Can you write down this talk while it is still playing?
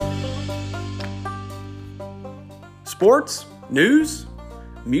Sports, news,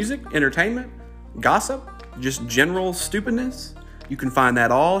 music, entertainment, gossip, just general stupidness. You can find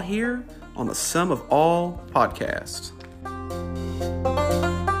that all here on the Sum of All podcast.